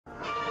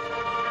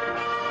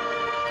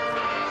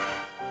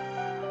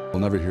We'll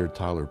never hear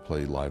Tyler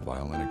play live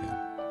violin again.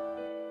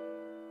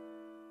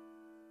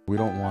 We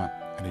don't want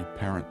any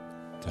parent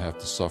to have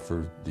to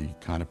suffer the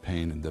kind of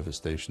pain and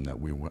devastation that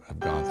we have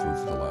gone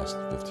through for the last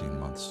 15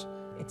 months.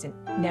 It's a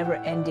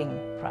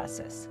never-ending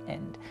process,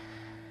 and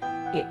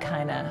it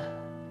kind of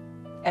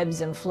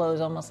ebbs and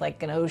flows almost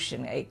like an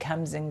ocean. It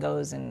comes and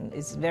goes, and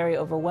it's very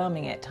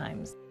overwhelming at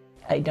times.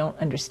 I don't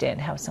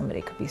understand how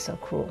somebody could be so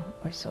cruel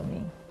or so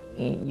mean.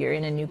 You're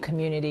in a new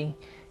community,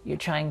 you're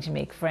trying to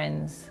make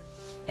friends,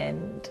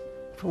 and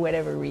for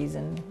whatever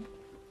reason,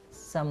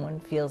 someone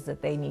feels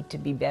that they need to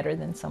be better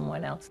than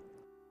someone else.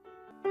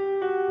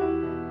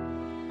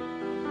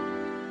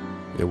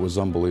 It was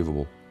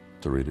unbelievable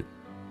to read it.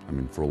 I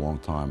mean, for a long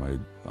time,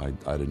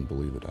 I didn't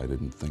believe it. I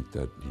didn't think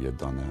that he had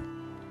done that.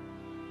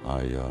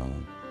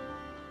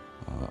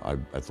 I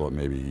thought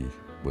maybe he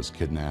was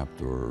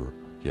kidnapped or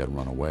he had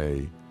run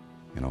away,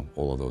 you know,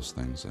 all of those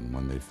things. And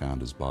when they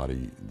found his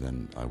body,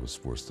 then I was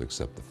forced to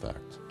accept the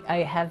fact. I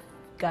have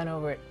gone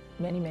over it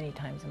many, many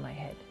times in my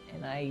head,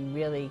 and I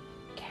really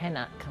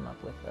cannot come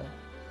up with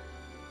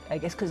I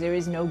guess because there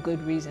is no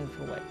good reason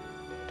for what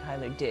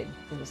Tyler did.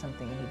 It was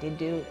something he did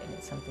do, and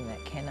it's something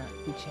that cannot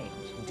be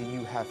changed. Do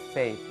you have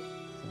faith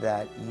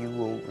that you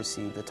will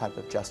receive the type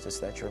of justice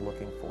that you're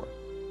looking for?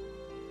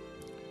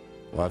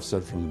 Well, I've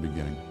said from the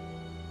beginning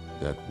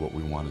that what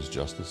we want is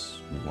justice,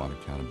 we want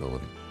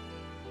accountability.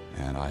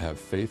 And I have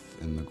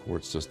faith in the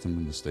court system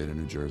in the state of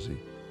New Jersey.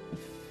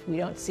 If we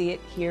don't see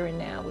it here and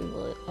now, we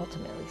will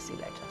ultimately see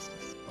that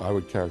justice. I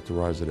would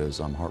characterize it as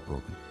I'm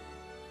heartbroken.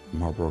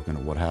 I'm heartbroken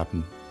at what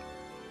happened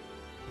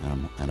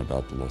and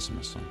about the loss of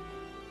my son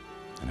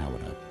and how it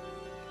happened.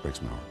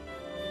 Breaks my heart.